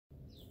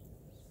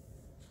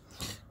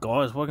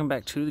Guys, welcome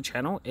back to the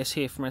channel. S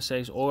here from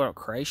SA's Orgonite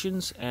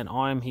Creations, and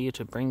I'm here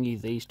to bring you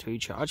these two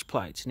charge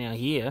plates. Now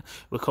here,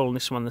 we're calling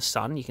this one the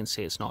sun. You can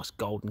see it's nice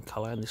golden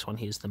colour, and this one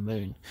here's the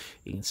moon.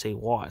 You can see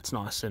why it's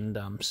nice and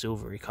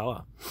silvery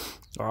colour.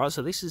 Alright,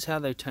 so this is how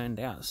they turned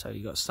out. So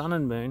you got sun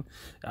and moon.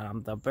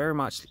 They're very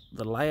much,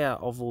 the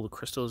layout of all the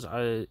crystals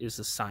is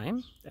the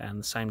same, and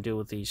the same deal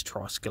with these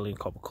triskelion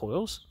copper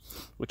coils,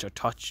 which I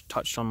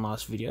touched on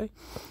last video.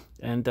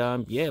 And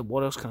yeah,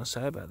 what else can I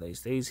say about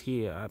these? These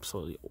here are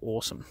absolutely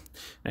awesome.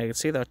 Now you can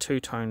see they're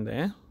two-toned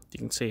there. You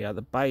can see at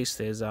the base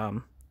there's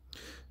the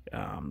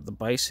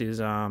base is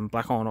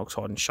black iron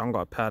oxide and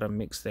shungite powder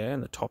mixed there,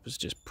 and the top is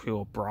just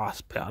pure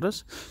brass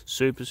powders,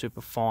 super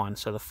fine.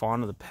 So the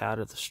finer the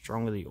powder, the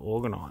stronger the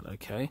orgonite.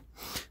 Okay,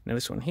 now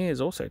this one here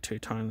is also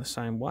two-toned the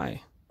same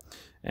way,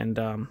 and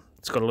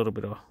it's got a little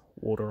bit of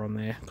water on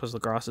there because the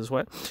grass is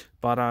wet,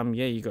 but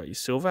yeah, you got your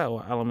silver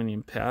or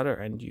aluminium powder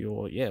and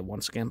your, yeah,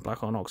 once again,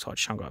 black iron oxide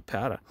shungite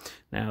powder.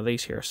 Now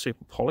these here are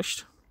super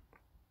polished.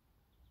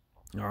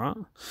 All right,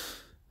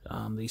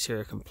 these here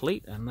are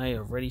complete and they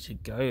are ready to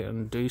go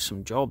and do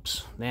some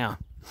jobs. Now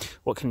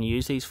what can you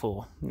use these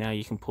for? Now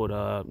you can put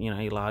a, you know,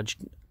 a large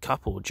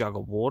cup or jug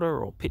of water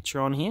or pitcher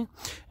on here,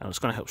 and it's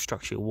going to help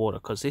structure your water,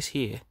 because this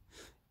here,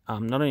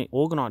 not only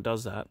Orgonite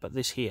does that, but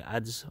this here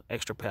adds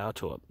extra power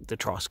to it, the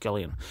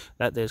triskelion.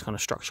 That there's going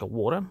to structure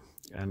water,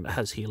 and it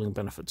has healing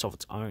benefits of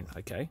its own,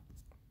 okay?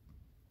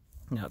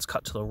 Now it's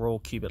cut to the raw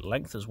cubit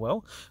length as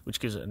well, which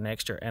gives it an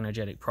extra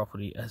energetic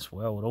property as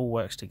well. It all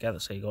works together.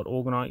 So you got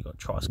Orgonite, you got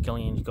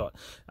triskelion, you got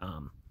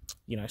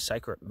you know,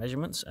 sacred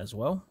measurements as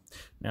well.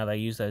 Now they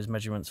use those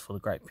measurements for the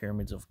Great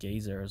Pyramids of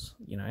Giza, as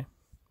you know,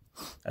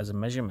 as a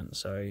measurement.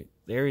 So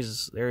there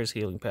is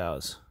healing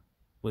powers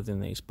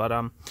within these, but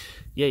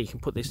yeah, you can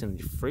put this in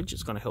the fridge.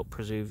 It's going to help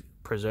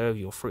preserve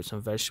your fruits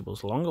and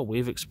vegetables longer.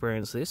 We've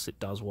experienced this. It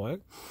does work.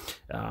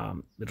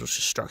 It'll just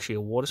structure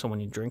your water, so when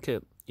you drink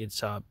it,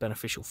 it's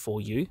beneficial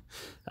for you.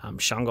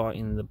 Shungite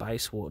in the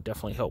base will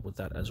definitely help with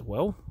that as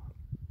well.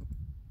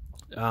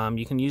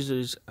 You can use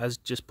it as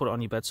just put it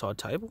on your bedside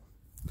table.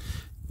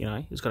 You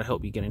know, it's going to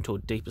help you get into a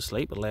deeper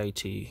sleep, allow you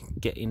to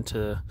get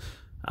into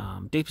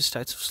deeper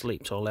states of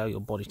sleep to allow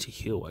your body to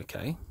heal,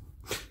 okay?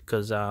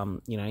 Because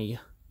you know,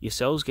 your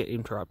cells get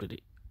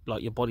interrupted,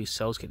 like your body's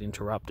cells get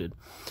interrupted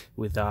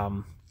with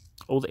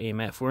all the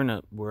EMF.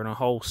 We're in a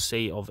whole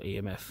sea of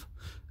EMF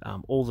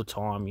all the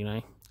time, you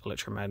know,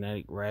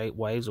 electromagnetic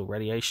waves or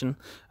radiation,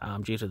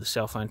 due to the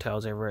cell phone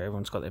towers everywhere.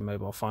 Everyone's got their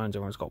mobile phones,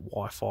 everyone's got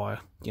Wi-Fi,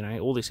 you know,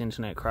 all this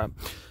internet crap,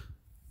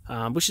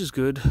 which is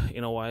good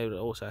in a way, but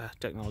also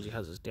technology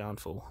has its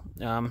downfall.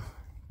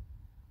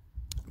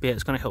 Yeah,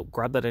 it's going to help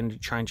grab that energy,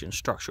 change it, and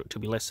structure it to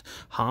be less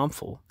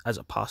harmful as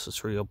it passes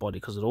through your body,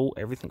 because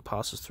everything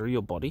passes through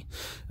your body.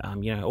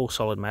 You know, all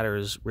solid matter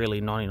is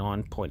really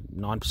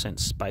 99.9%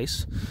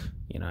 space.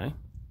 You know,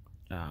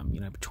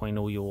 between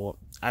all your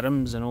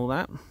atoms and all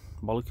that,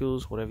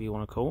 molecules, whatever you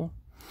want to call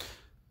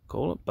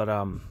it. But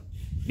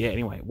yeah.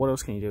 Anyway, what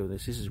else can you do with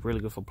this? This is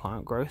really good for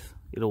plant growth.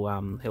 It'll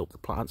help the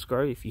plants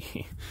grow. If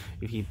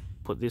you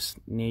put this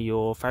near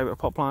your favorite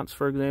pot plants,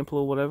 for example,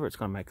 or whatever, it's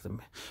going to make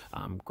them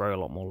grow a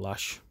lot more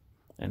lush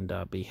and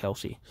be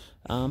healthy.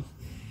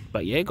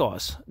 But yeah,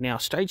 guys, now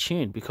stay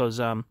tuned, because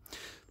I've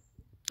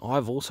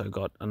also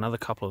got another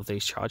couple of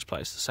these charge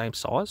plates, the same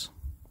size,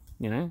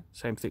 you know,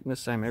 same thickness,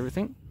 same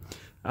everything.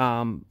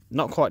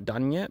 Not quite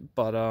done yet,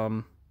 but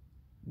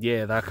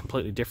yeah, they're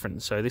completely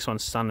different. So this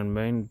one's sun and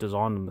moon,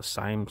 designed them the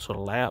same sort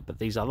of layout, but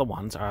these other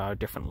ones are a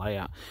different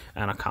layout,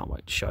 and I can't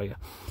wait to show you.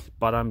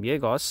 But yeah,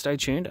 guys, stay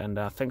tuned, and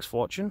thanks for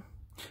watching.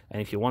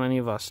 And if you want any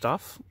of our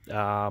stuff,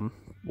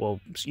 well,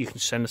 you can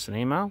send us an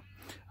email.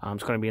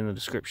 It's going to be in the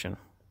description.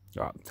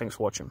 All right, thanks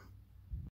for watching.